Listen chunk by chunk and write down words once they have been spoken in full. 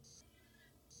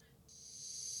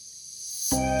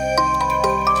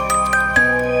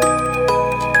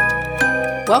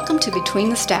Welcome to Between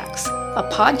the Stacks, a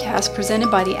podcast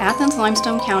presented by the Athens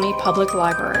Limestone County Public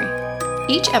Library.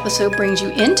 Each episode brings you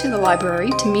into the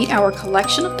library to meet our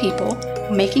collection of people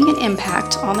making an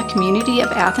impact on the community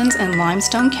of Athens and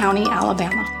Limestone County,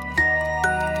 Alabama.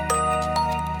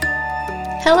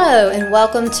 Hello, and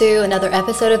welcome to another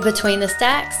episode of Between the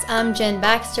Stacks. I'm Jen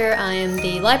Baxter. I am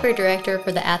the Library Director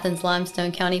for the Athens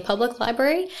Limestone County Public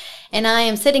Library, and I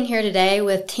am sitting here today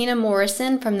with Tina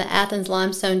Morrison from the Athens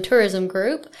Limestone Tourism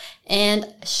Group and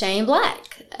Shane Black.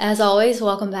 As always,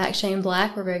 welcome back, Shane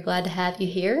Black. We're very glad to have you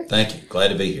here. Thank you. Glad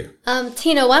to be here.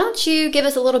 Tina, why don't you give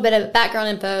us a little bit of background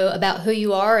info about who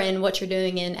you are and what you're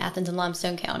doing in Athens and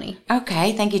Limestone County?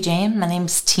 Okay, thank you, Jan. My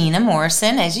name's Tina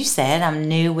Morrison. As you said, I'm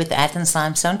new with Athens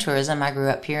Limestone Tourism. I grew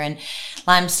up here in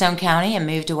Limestone County and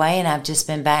moved away, and I've just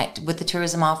been back with the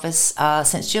tourism office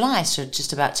since July, so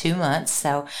just about 2 months.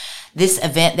 So this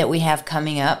event that we have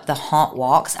coming up, the Haunt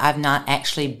Walks, I've not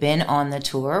actually been on the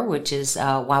tour, which is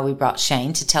why we brought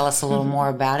Shane to tell us a little more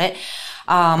about it.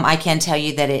 I can tell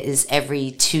you that it is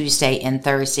every Tuesday and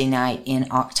Thursday night in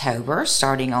October,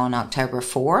 starting on October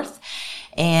 4th.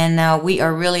 And we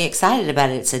are really excited about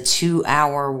it. It's a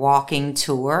 2-hour walking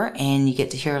tour, and you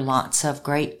get to hear lots of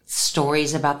great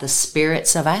stories about the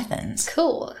spirits of Athens.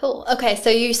 Cool. Okay, so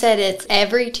you said it's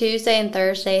every Tuesday and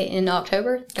Thursday in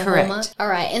October? Correct. Whole month? All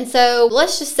right, and so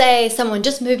let's just say someone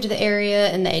just moved to the area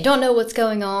and they don't know what's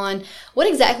going on. What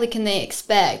exactly can they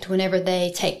expect whenever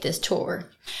they take this tour?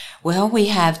 Well, we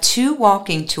have 2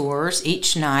 walking tours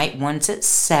each night. One's at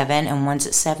 7 and one's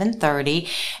at 7:30.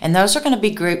 And those are going to be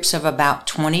groups of about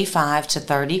 25 to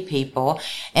 30 people.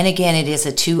 And again, it is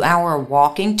a 2-hour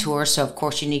walking tour. So, of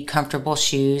course, you need comfortable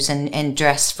shoes and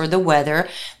dress for the weather.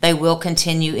 They will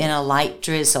continue in a light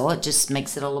drizzle. It just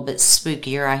makes it a little bit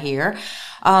spookier, I hear.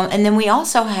 And then we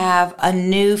also have a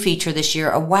new feature this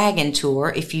year, a wagon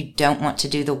tour. If you don't want to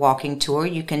do the walking tour,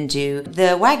 you can do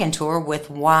the wagon tour with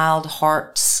Wild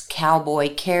Heart's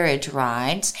cowboy carriage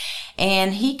rides.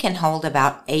 And he can hold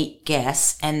about 8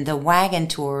 guests, and the wagon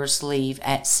tours leave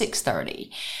at 6:30.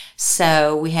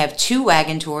 So we have 2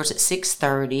 wagon tours at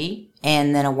 6:30,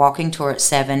 and then a walking tour at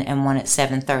 7 and one at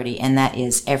 7:30. And that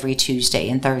is every Tuesday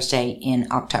and Thursday in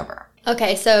October.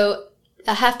 Okay, so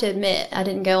I have to admit, I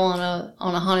didn't go on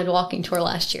a haunted walking tour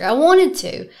last year. I wanted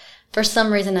to. For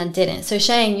some reason, I didn't. So,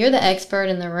 Shane, you're the expert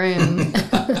in the room.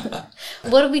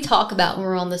 What do we talk about when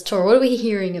we're on this tour? What are we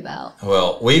hearing about?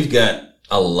 Well, we've got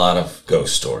a lot of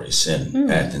ghost stories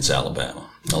in Athens, Alabama,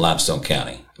 Limestone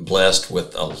County. Blessed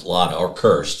with a lot, or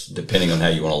cursed, depending on how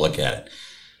you want to look at it,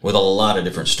 with a lot of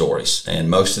different stories. And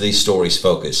most of these stories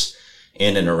focus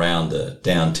in and around the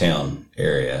downtown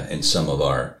area in some of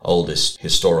our oldest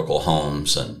historical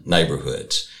homes and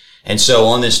neighborhoods. And so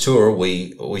on this tour,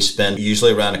 we spend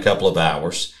usually around a couple of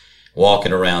hours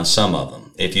walking around some of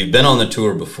them. If you've been on the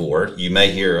tour before, you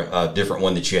may hear a different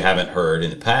one that you haven't heard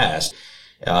in the past.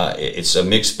 It's a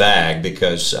mixed bag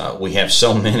because we have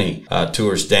so many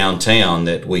tours downtown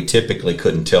that we typically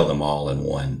couldn't tell them all in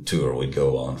one tour. We'd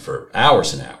go on for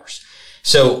hours and hours.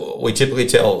 So we typically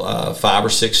tell 5 or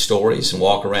 6 stories and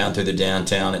walk around through the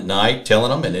downtown at night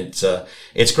telling them, and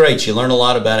it's great. You learn a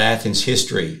lot about Athens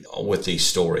history with these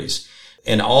stories,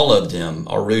 and all of them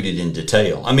are rooted in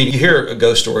detail. I mean, you hear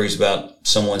ghost stories about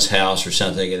someone's house or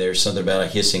something, and there's something about a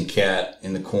hissing cat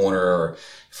in the corner or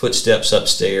footsteps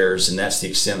upstairs, and that's the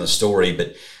extent of the story,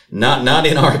 but not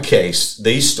in our case.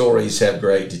 These stories have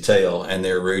great detail, and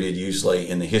they're rooted usually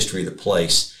in the history of the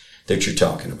place that you're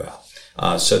talking about.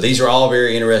 So these are all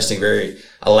very interesting, very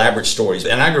elaborate stories.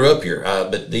 And I grew up here,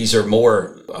 but these are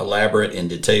more elaborate and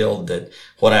detailed than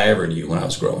what I ever knew when I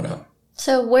was growing up.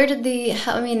 So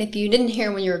if you didn't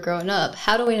hear when you were growing up,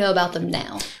 how do we know about them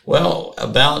now? Well,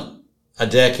 about a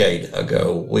decade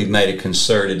ago, we made a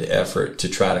concerted effort to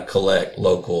try to collect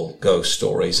local ghost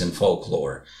stories and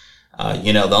folklore.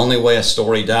 The only way a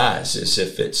story dies is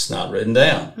if it's not written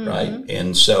down, right?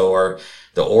 And so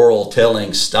the oral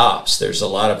telling stops. There's a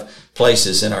lot of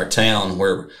places in our town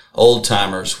where old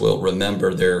timers will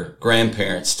remember their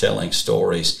grandparents telling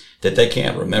stories that they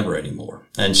can't remember anymore.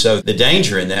 And so the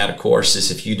danger in that, of course, is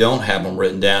if you don't have them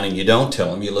written down and you don't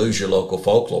tell them, you lose your local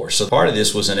folklore. So part of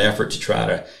this was an effort to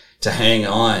try to hang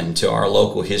on to our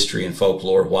local history and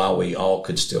folklore while we all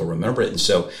could still remember it. And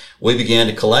so we began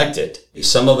to collect it.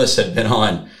 Some of us had been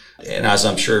on, and as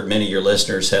I'm sure many of your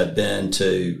listeners have been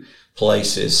to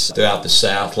places throughout the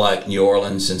South like New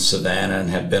Orleans and Savannah and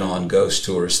have been on ghost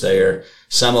tours there.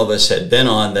 Some of us had been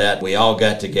on that. We all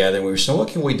got together and we were saying, what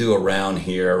can we do around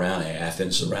here, around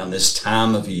Athens, around this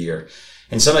time of year?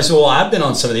 And somebody said, well, I've been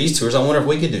on some of these tours. I wonder if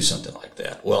we could do something like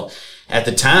that. Well, at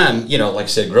the time, like I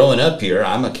said, growing up here,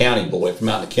 I'm a county boy from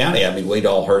out in the county. I mean, we'd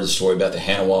all heard the story about the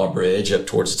Hanawa Bridge up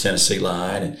towards the Tennessee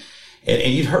line.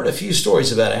 And you'd heard a few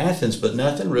stories about Athens, but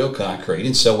nothing real concrete.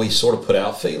 And so we sort of put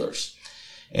out feelers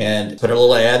and put a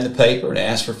little ad in the paper and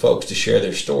asked for folks to share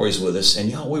their stories with us. And,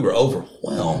 we were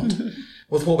overwhelmed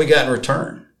with what we got in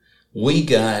return. We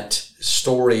got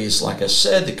stories, like I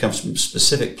said, that comes from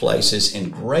specific places in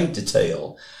great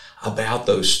detail about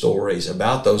those stories,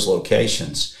 about those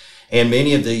locations. And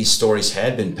many of these stories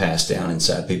had been passed down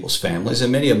inside people's families,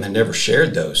 and many of them had never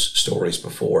shared those stories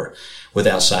before with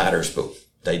outsiders. But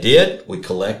they did. We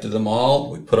collected them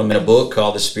all. We put them in a book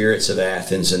called The Spirits of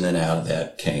Athens, and then out of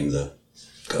that came the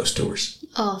ghost tours.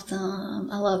 Awesome.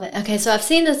 I love it. Okay, so I've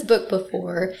seen this book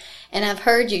before, and I've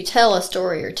heard you tell a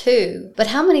story or two, but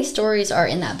how many stories are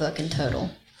in that book in total?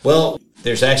 Well,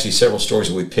 there's actually several stories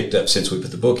that we picked up since we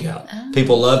put the book out. Oh.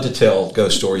 People love to tell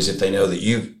ghost stories if they know that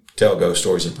you tell ghost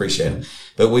stories and appreciate them.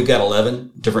 But we've got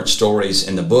 11 different stories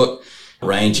in the book,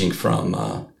 ranging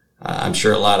from, I'm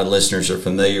sure a lot of listeners are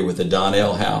familiar with the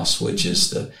Donnell House, which is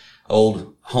the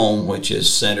old home, which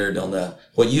is centered on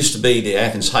what used to be the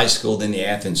Athens High School, then the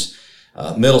Athens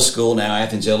Middle School, now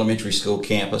Athens Elementary School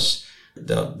campus.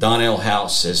 The Donnell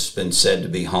House has been said to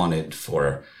be haunted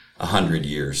for 100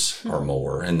 years or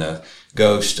more, and the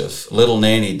ghost of little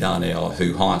Nanny Donnell,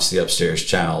 who haunts the upstairs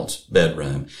child's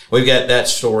bedroom. We've got that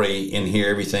story in here,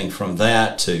 everything from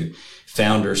that to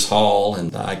Founders Hall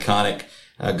and the iconic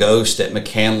ghost at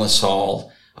McCandless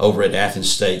Hall over at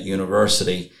Athens State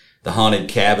University, the haunted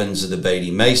cabins of the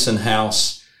Beatty Mason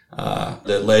House,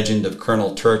 the legend of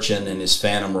Colonel Turchin and his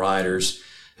phantom riders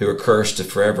who are cursed to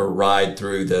forever ride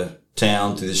through the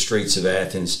town, through the streets of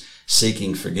Athens,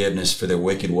 seeking forgiveness for their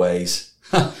wicked ways.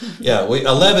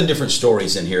 11 different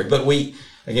stories in here, but we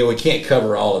can't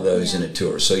cover all of those in a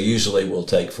tour, so usually we'll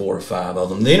take 4 or 5 of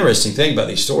them. The interesting thing about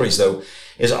these stories, though,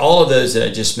 is all of those that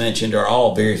I just mentioned are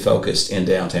all very focused in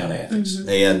downtown Athens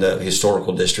and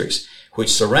historical districts which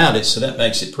surround it, so that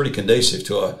makes it pretty conducive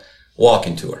to a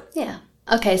walking tour. Yeah.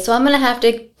 Okay, so I'm going to have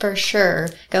to, for sure,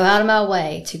 go out of my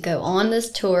way to go on this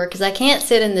tour, because I can't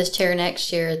sit in this chair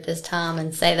next year at this time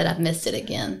and say that I've missed it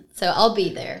again. So I'll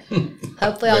be there.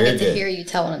 Hopefully I'll get to hear you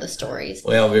tell one of the stories.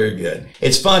 Well, very good.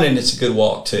 It's fun, and it's a good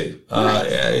walk, too.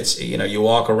 Nice. It's, you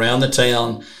walk around the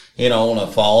town, on a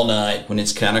fall night when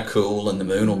it's kind of cool, and the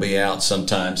moon will be out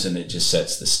sometimes, and it just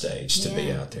sets the stage to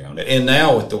be out there on it. And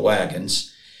now with the wagons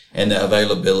and the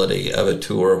availability of a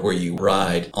tour where you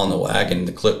ride on the wagon,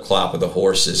 the clip-clop of the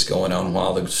horses going on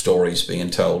while the story's being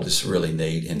told is really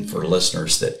neat. And for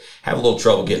listeners that have a little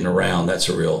trouble getting around, that's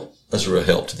a real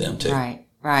help to them too.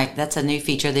 Right. That's a new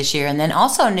feature this year. And then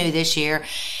also new this year,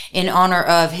 in honor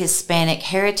of Hispanic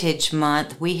Heritage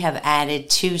Month, we have added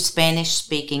 2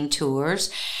 Spanish-speaking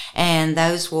tours, and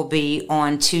those will be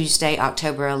on Tuesday,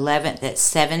 October 11th at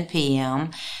 7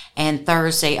 p.m., and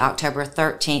Thursday, October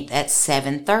 13th at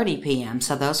 7:30 p.m.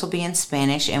 So those will be in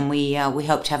Spanish, and we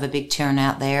hope to have a big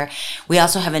turnout there. We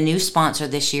also have a new sponsor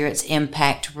this year. It's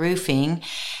Impact Roofing,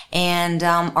 and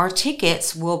our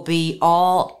tickets will be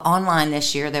all online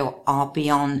this year. They'll all be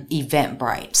on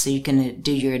Eventbrite, so you can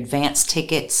do your advance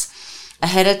tickets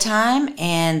ahead of time,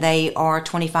 and they are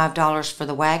 $25 for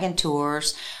the wagon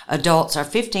tours. Adults are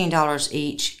 $15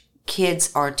 each. Kids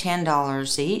are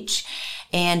 $10 each.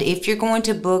 And if you're going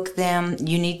to book them,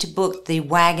 you need to book the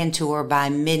wagon tour by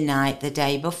midnight the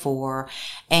day before.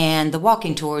 And the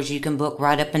walking tours you can book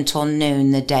right up until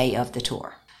noon the day of the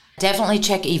tour. Definitely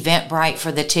check Eventbrite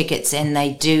for the tickets, and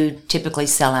they do typically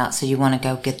sell out, so you want to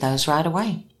go get those right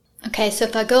away. Okay, so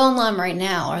if I go online right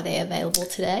now, are they available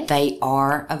today? They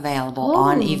are available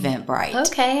on Eventbrite.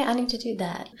 Okay, I need to do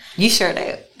that. You sure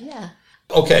do. Yeah.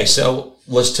 Okay, so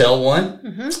let's tell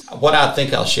one. What I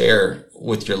think I'll share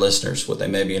with your listeners, what they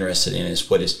may be interested in, is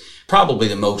what is probably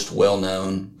the most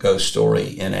well-known ghost story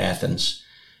in Athens,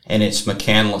 and it's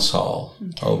McCandless Hall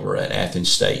over at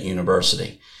Athens State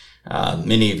University.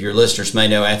 Many of your listeners may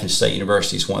know Athens State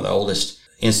University is one of the oldest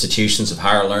institutions of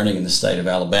higher learning in the state of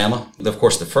Alabama. Of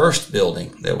course, the first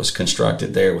building that was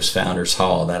constructed there was Founders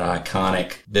Hall, that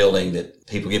iconic building that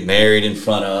people get married in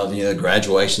front of. The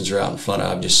graduations are out in front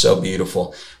of, just so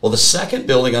beautiful. Well, the second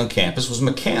building on campus was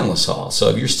McCandless Hall. So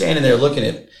if you're standing there looking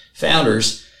at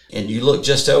Founders and you look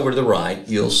just over to the right,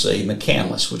 you'll see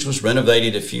McCandless, which was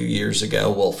renovated a few years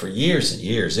ago. Well, for years and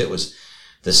years, it was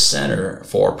the center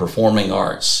for performing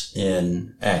arts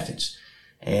in Athens.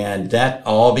 And that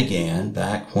all began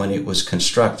back when it was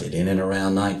constructed in and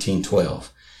around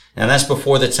 1912. Now, that's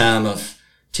before the time of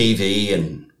TV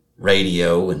and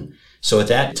radio. And so at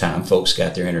that time, folks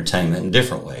got their entertainment in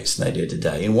different ways than they did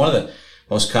today. And one of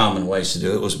most common ways to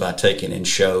do it was by taking in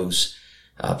shows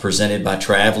presented by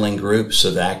traveling groups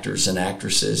of actors and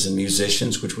actresses and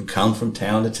musicians, which would come from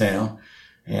town to town,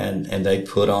 and they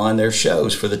put on their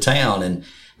shows for the town. And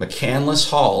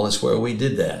McCandless Hall is where we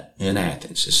did that in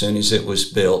Athens. As soon as it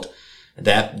was built,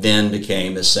 that then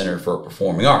became a center for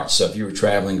performing arts. So if you were a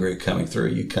traveling group coming through,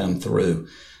 you come through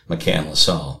McCandless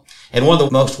Hall. And one of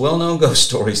the most well-known ghost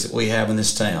stories that we have in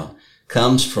this town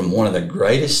comes from one of the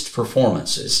greatest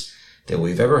performances that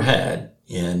we've ever had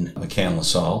in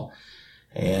McCandless Hall.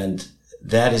 And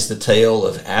that is the tale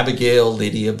of Abigail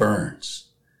Lydia Burns.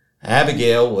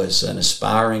 Abigail was an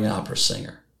aspiring opera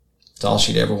singer. It's all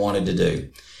she'd ever wanted to do.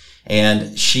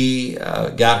 And she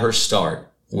got her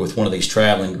start with one of these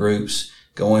traveling groups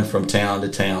going from town to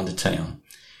town to town.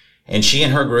 And she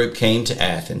and her group came to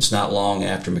Athens not long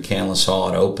after McCandless Hall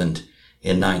had opened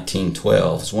in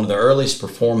 1912. It's one of the earliest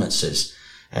performances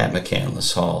at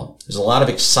McCandless Hall. There's a lot of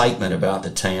excitement about the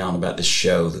town, about this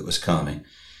show that was coming.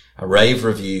 Rave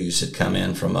reviews had come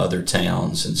in from other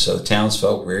towns, and so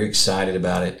townsfolk were very excited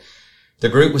about it. The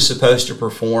group was supposed to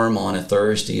perform on a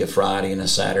Thursday, a Friday, and a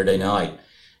Saturday night,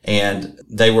 and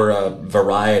they were a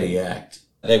variety act.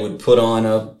 They would put on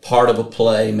a part of a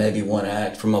play, maybe one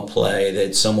act from a play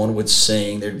that someone would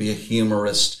sing. There'd be a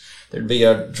humorist. There'd be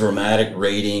a dramatic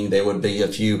reading. There would be a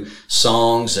few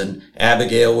songs, and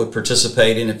Abigail would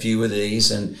participate in a few of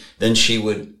these, and then she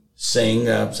would sing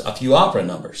a few opera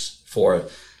numbers for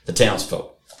the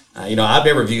townsfolk. I've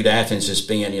never viewed Athens as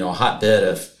being, a hotbed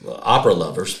of opera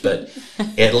lovers, but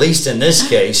at least in this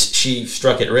case, she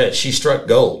struck it rich. She struck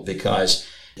gold, because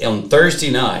on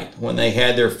Thursday night, when they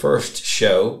had their first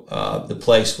show, the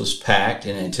place was packed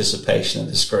in anticipation of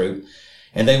this group,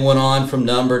 and they went on from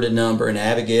number to number, and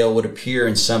Abigail would appear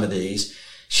in some of these.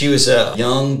 She was a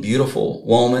young, beautiful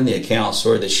woman. The accounts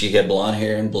were that she had blonde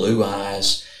hair and blue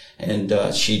eyes,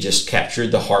 and she just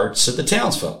captured the hearts of the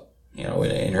townsfolk.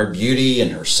 In her beauty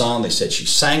and her song, they said she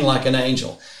sang like an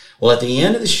angel. Well, at the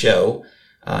end of the show,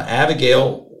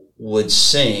 Abigail would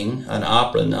sing an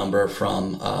opera number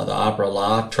from the opera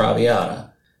La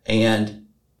Traviata, and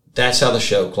that's how the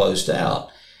show closed out.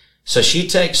 So she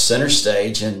takes center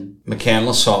stage in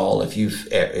McCandless Hall. If you've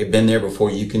been there before,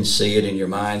 you can see it in your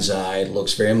mind's eye. It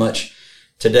looks very much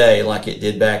today like it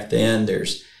did back then.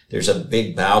 There's a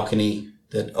big balcony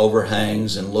that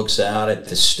overhangs and looks out at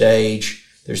the stage.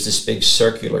 There's this big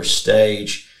circular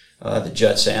stage that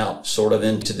juts out sort of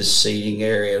into the seating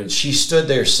area. And she stood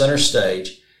there center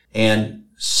stage and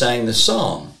sang the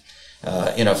song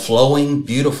in a flowing,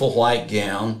 beautiful white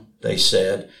gown, they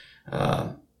said.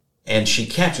 And she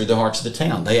captured the hearts of the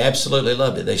town. They absolutely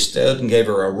loved it. They stood and gave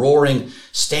her a roaring,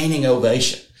 standing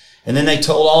ovation. And then they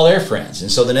told all their friends.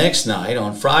 And so the next night,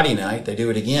 on Friday night, they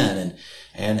do it again.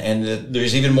 And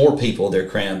there's even more people they're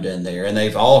crammed in there. And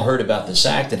they've all heard about this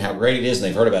act and how great it is. And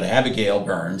they've heard about Abigail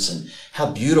Burns and how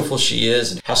beautiful she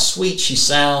is and how sweet she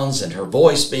sounds and her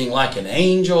voice being like an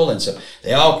angel. And so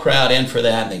they all crowd in for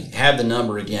that, and they have the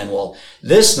number again. Well,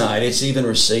 this night it's even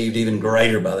received even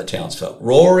greater by the townsfolk.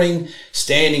 Roaring,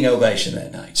 standing ovation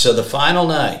that night. So the final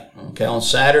night, on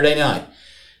Saturday night,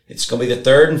 it's going to be the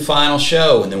third and final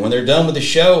show. And then when they're done with the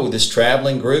show, this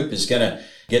traveling group is going to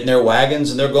get in their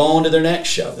wagons and they're going to their next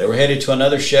show. They were headed to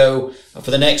another show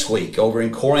for the next week over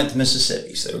in Corinth,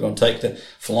 Mississippi. So they were going to take the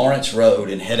Florence Road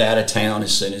and head out of town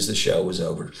as soon as the show was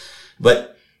over.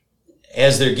 But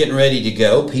as they're getting ready to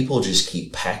go, people just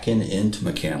keep packing into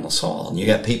McCandless Hall. And you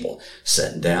got people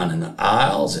sitting down in the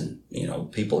aisles, and,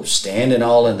 people are standing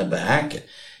all in the back.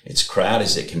 It's crowded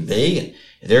as it can be. And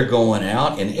they're going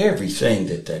out, and everything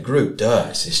that the group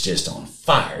does is just on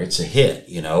fire. It's a hit,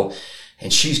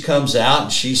 And she comes out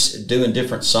and she's doing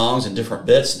different songs and different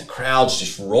bits, and the crowd's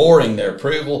just roaring their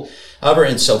approval of her.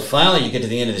 And so finally you get to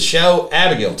the end of the show.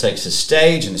 Abigail takes the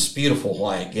stage in this beautiful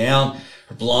white gown,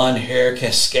 her blonde hair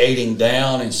cascading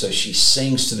down. And so she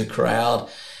sings to the crowd,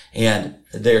 and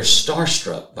they're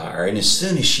starstruck by her. And as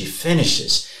soon as she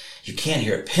finishes, you can't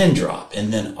hear a pin drop.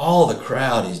 And then all the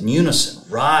crowd in unison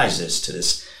rises to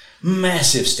this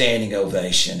massive standing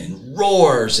ovation and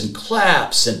roars and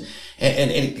claps, and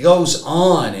it goes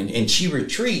on, and she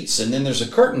retreats, and then there's a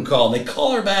curtain call, and they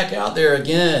call her back out there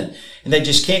again, and they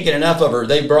just can't get enough of her.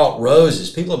 They brought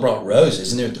roses. People have brought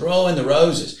roses, and they're throwing the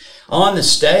roses on the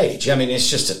stage. I mean,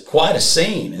 it's just quite a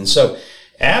scene. And so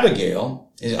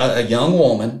Abigail is a young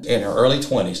woman in her early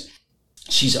 20s.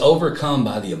 She's overcome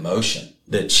by the emotion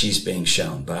that she's being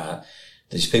shown by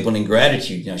these people in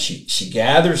gratitude. She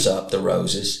gathers up the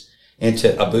roses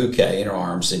into a bouquet in her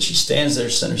arms, and she stands there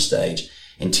center stage,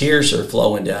 and tears are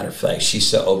flowing down her face. She's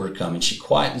so overcome, and she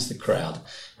quietens the crowd,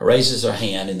 raises her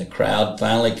hand, and the crowd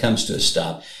finally comes to a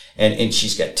stop. And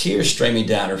she's got tears streaming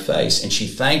down her face, and she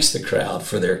thanks the crowd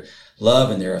for their love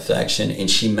and their affection, and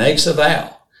she makes a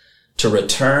vow to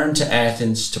return to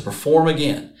Athens to perform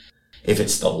again if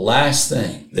it's the last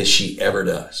thing that she ever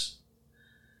does.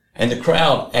 And the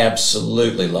crowd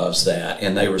absolutely loves that,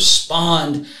 and they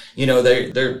respond.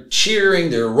 They're cheering,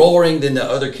 they're roaring. Then the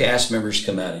other cast members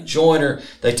come out and join her.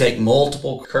 They take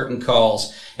multiple curtain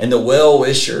calls, and the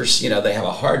well-wishers, they have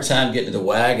a hard time getting to the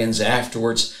wagons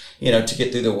afterwards, to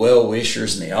get through the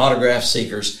well-wishers and the autograph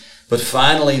seekers. But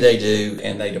finally they do,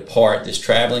 and they depart, this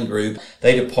traveling group.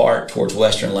 They depart towards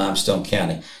western Limestone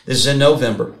County. This is in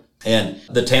November, and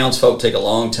the townsfolk take a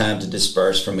long time to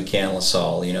disperse from McCandless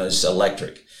Hall. It's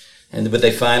electric. But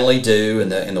they finally do,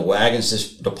 and the wagons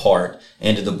just depart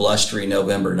into the blustery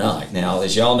November night. Now,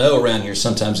 as y'all know, around here,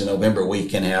 sometimes in November, we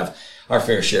can have our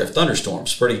fair share of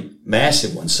thunderstorms, pretty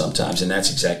massive ones sometimes, and that's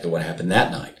exactly what happened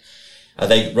that night.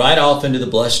 They ride off into the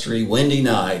blustery, windy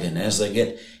night, and as they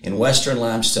get in western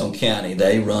Limestone County,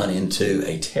 they run into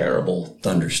a terrible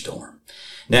thunderstorm.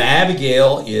 Now,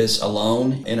 Abigail is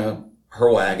alone in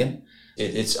her wagon.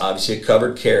 It's obviously a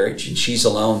covered carriage, and she's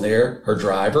alone there. Her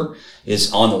driver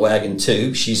is on the wagon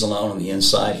too. She's alone on the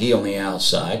inside, he on the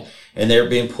outside, and they're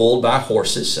being pulled by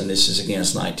horses. And this is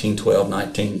against 1912,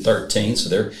 1913.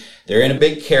 So they're in a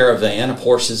big caravan of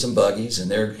horses and buggies,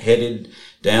 and they're headed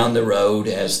down the road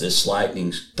as this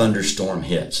lightning thunderstorm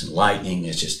hits. And lightning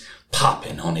is just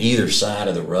popping on either side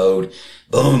of the road,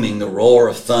 booming. The roar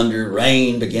of thunder,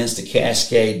 rain begins to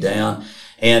cascade down.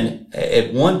 And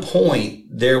at one point,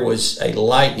 there was a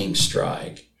lightning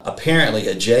strike, apparently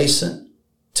adjacent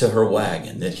to her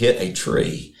wagon, that hit a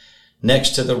tree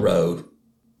next to the road,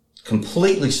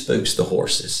 completely spooks the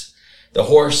horses. The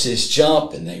horses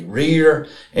jump and they rear,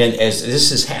 and as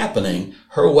this is happening,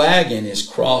 her wagon is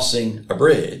crossing a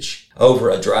bridge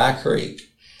over a dry creek.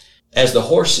 As the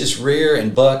horses rear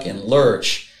and buck and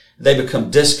lurch, they become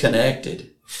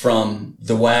disconnected from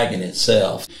the wagon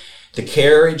itself. The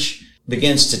carriage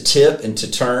begins to tip and to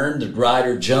turn. The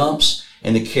rider jumps,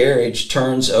 and the carriage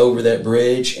turns over that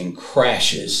bridge and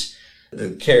crashes.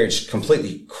 The carriage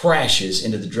completely crashes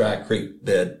into the dry creek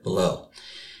bed below.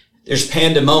 There's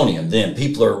pandemonium then.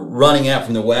 People are running out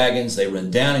from the wagons. They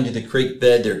run down into the creek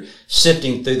bed. They're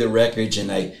sifting through the wreckage, and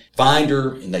they find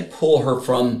her, and they pull her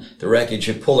from the wreckage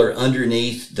and pull her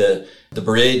underneath the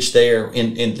bridge there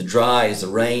in the dry as the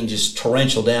rain just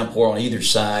torrential downpour on either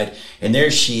side. And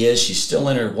there she is. She's still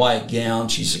in her white gown.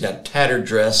 She's got a tattered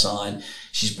dress on.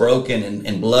 She's broken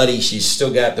and bloody. She's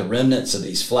still got the remnants of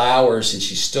these flowers, and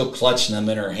she's still clutching them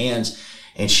in her hands.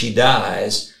 And she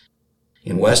dies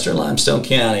in western Limestone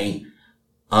County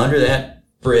under that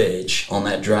bridge on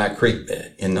that dry creek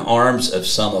bed in the arms of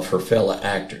some of her fellow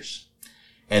actors.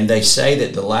 And they say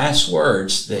that the last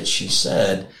words that she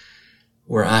said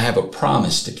were, "I have a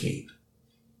promise to keep."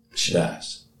 She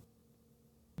dies.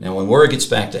 Now, when word gets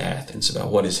back to Athens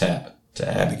about what has happened to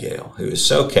Abigail, who has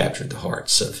so captured the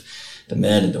hearts of the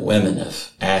men and the women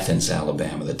of Athens,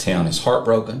 Alabama, the town is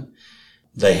heartbroken.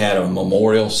 They had a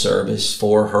memorial service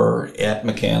for her at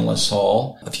McCandless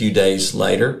Hall a few days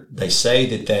later. They say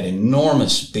that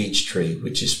enormous beech tree,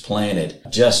 which is planted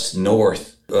just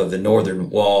north of the northern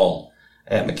wall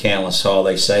at McCandless Hall,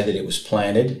 they say that it was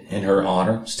planted in her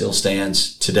honor, still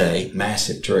stands today,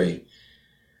 massive tree.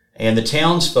 And the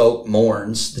townsfolk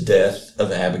mourns the death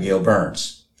of Abigail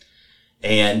Burns.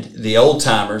 And the old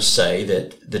timers say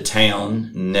that the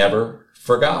town never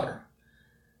forgot her.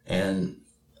 And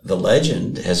the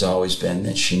legend has always been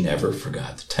that she never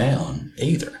forgot the town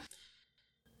either.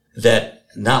 That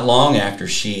not long after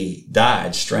she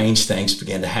died, strange things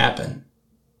began to happen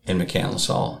in McCandless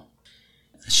Hall.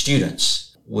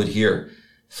 Students would hear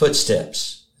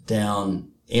footsteps down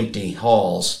empty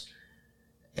halls,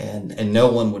 and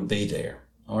no one would be there.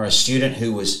 Or a student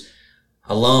who was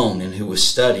alone and who was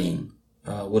studying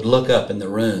would look up in the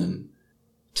room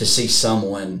to see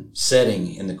someone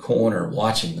sitting in the corner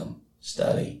watching them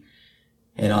study.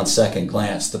 And on second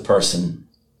glance, the person,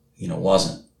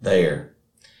 wasn't there.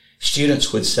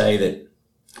 Students would say that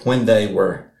when they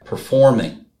were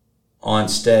performing on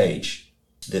stage,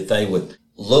 that they would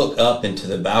look up into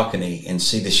the balcony and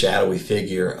see the shadowy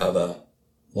figure of a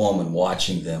woman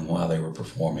watching them while they were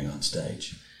performing on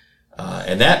stage.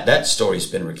 And that story's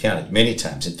been recounted many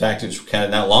times. In fact, it was recounted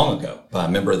not long ago by a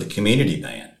member of the community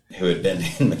band who had been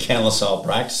in McCandless Hall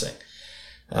practicing.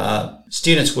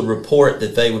 Students would report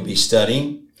that they would be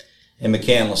studying in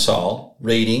McCandless Hall,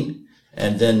 reading,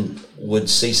 and then would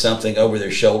see something over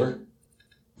their shoulder,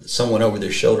 someone over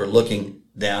their shoulder looking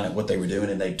down at what they were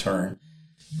doing, and they'd turn.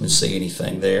 Wouldn't see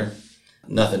anything there,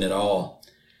 nothing at all.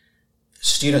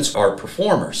 students are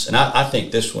performers. And I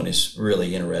think this one is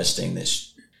really interesting.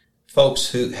 This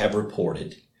folks who have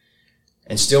reported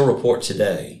and still report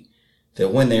today that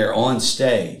when they're on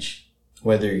stage,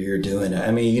 whether you're doing,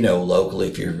 locally,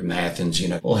 if you're from Athens,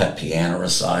 we'll have piano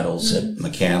recitals at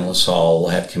McCandless Hall, we'll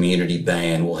have community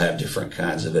band, we'll have different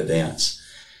kinds of events.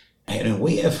 And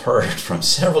we have heard from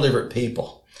several different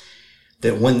people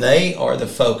that when they are the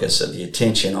focus of the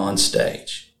attention on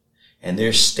stage and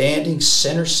they're standing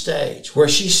center stage where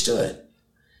she stood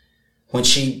when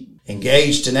she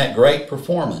engaged in that great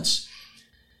performance,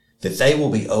 that they will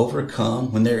be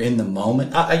overcome when they're in the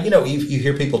moment. You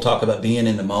hear people talk about being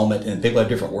in the moment, and people have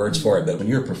different words for it, but when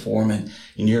you're performing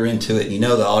and you're into it, and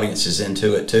the audience is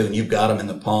into it too, and you've got them in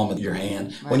the palm of your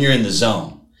hand, right, when you're in the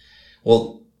zone.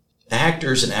 Well,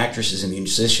 actors and actresses and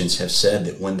musicians have said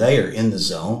that when they are in the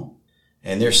zone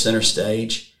and they're center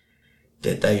stage,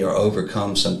 that they are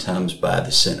overcome sometimes by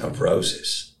the scent of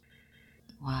roses.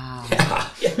 Wow.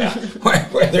 Yeah.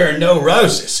 Where there are no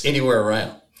roses anywhere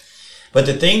around. But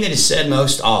the thing that is said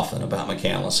most often about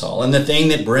McCandless Hall, and the thing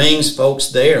that brings folks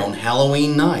there on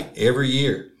Halloween night every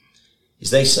year,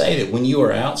 is they say that when you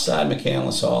are outside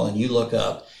McCandless Hall and you look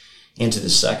up into the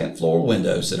second floor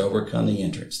windows that overcome the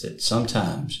entrance, that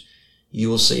sometimes you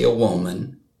will see a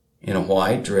woman in a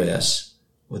white dress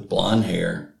with blonde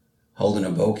hair holding a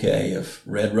bouquet of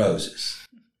red roses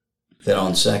that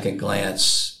on second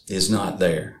glance is not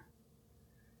there.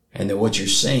 And that what you're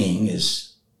seeing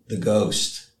is the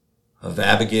ghost of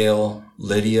Abigail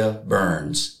Lydia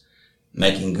Burns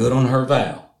making good on her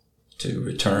vow to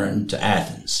return to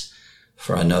Athens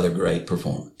for another great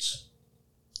performance.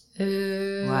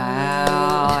 Ooh.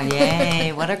 Wow,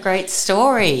 yay, what a great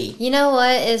story. You know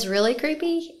what is really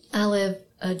creepy? I live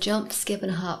a jump, skip,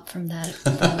 and hop from that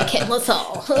from McCandless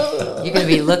Hall. You're going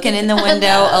to be looking in the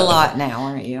window a lot now,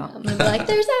 aren't you? I'm going to be like,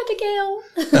 there's Abigail.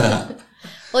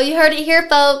 Well, you heard it here,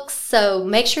 folks, so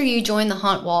make sure you join the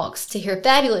Haunt Walks to hear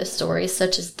fabulous stories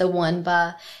such as the one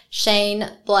by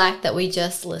Shane Black that we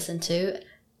just listened to.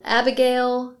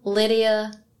 Abigail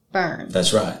Lydia Burns.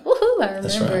 That's right. Woohoo, I remembered.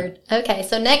 That's right. Okay,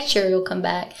 so next year you'll come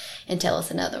back and tell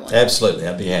us another one. Absolutely,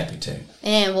 I'd be happy to.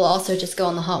 And we'll also just go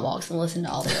on the Haunt Walks and listen to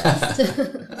all the rest.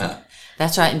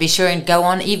 That's right. And be sure and go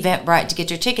on Eventbrite to get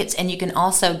your tickets. And you can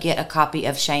also get a copy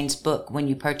of Shane's book when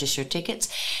you purchase your tickets.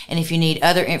 And if you need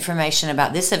other information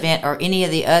about this event or any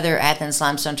of the other Athens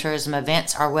Limestone Tourism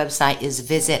events, our website is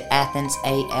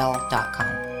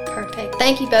visitathensal.com. Perfect.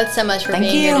 Thank you both so much for being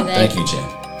here today. Thank you, Jen.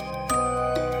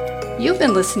 You've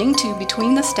been listening to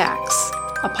Between the Stacks,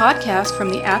 a podcast from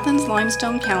the Athens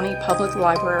Limestone County Public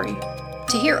Library.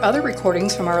 To hear other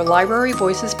recordings from our Library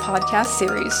Voices podcast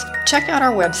series, check out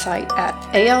our website at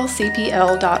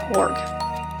alcpl.org.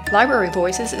 Library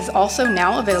Voices is also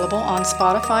now available on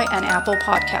Spotify and Apple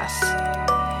Podcasts.